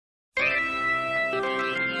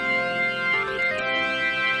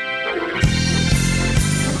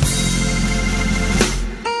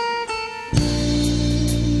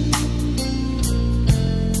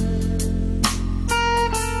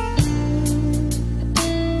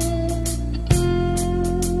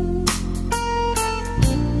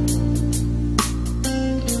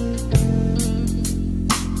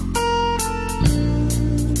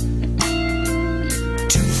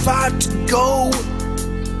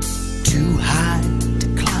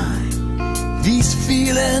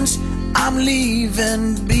feelings I'm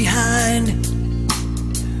leaving behind,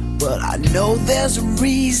 but I know there's a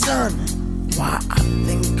reason why I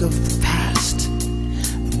think of the past.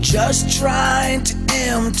 I'm just trying to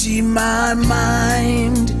empty my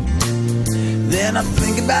mind. Then I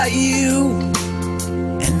think about you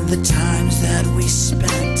and the times that we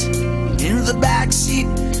spent in the backseat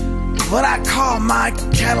of what I call my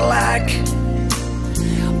Cadillac.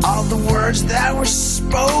 All the words that were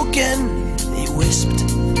spoken, they whisped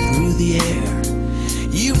through the air.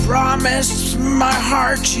 You promised my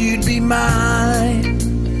heart you'd be mine.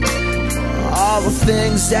 All the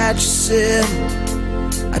things that you said,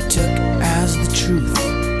 I took as the truth.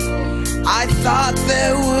 I thought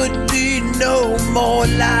there would be no more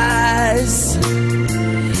lies,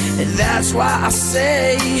 and that's why I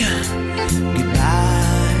say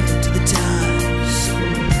goodbye to the times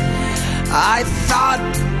I thought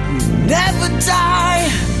would never die.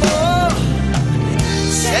 Oh,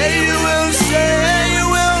 say you will, say you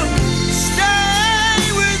will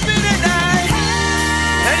stay with me tonight.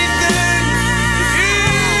 Anything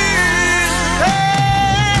is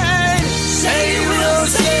pain. Say you will,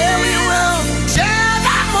 say you will share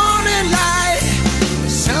that morning light.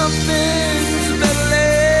 Something's better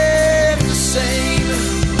left the same.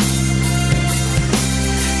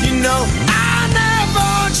 You know I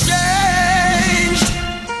never changed.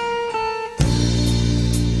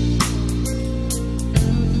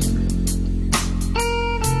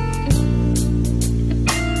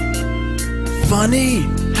 Funny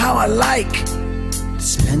how I like to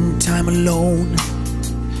spend time alone.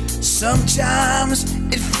 Sometimes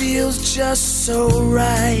it feels just so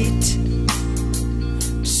right.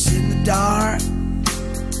 Sit in the dark,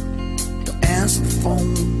 don't answer the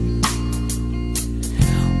phone.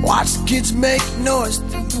 Watch the kids make noise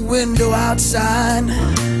through the window outside.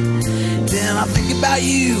 Then I think about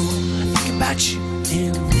you, I think about you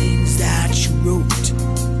and the things that you wrote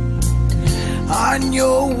on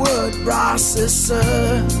your word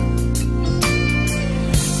processor.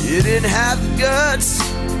 You didn't have the guts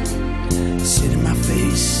to sit in my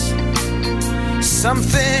face. Some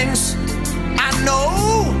things I know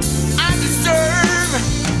I deserve.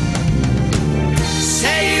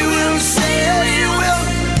 Say you will, say you will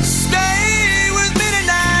stay with me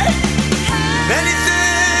tonight. If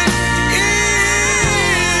anything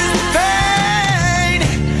is pain,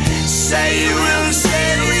 say you will, say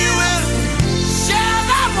you will share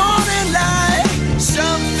that morning light.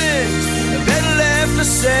 Something better left the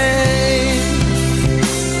same.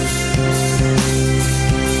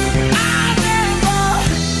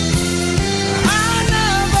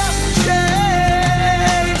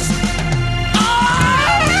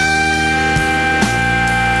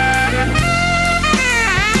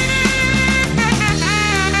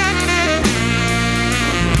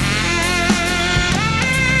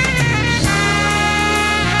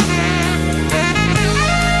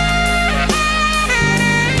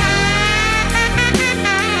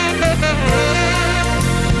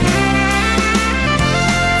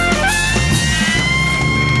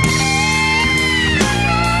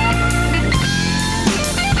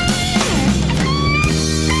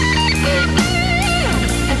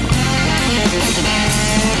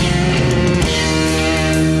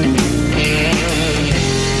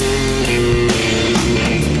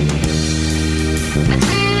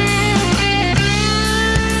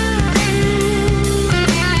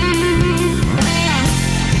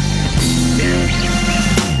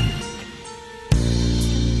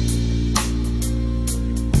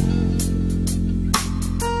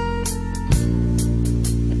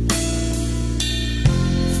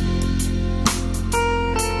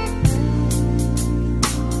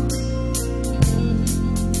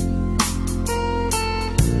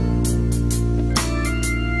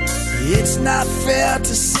 It's not fair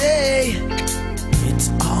to say it's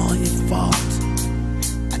all your fault.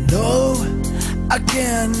 I know I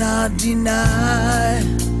cannot deny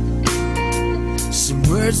some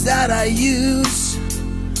words that I use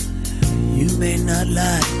you may not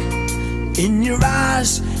like. In your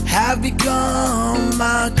eyes have become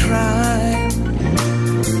my crime.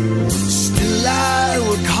 Still I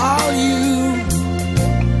would call you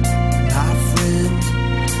my friend.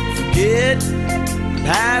 Forget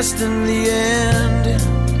past in the end.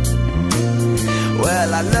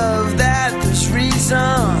 Well, I love that there's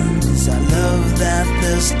reasons, I love that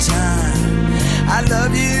there's time. I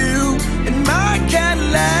love you in my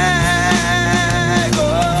Cadillac.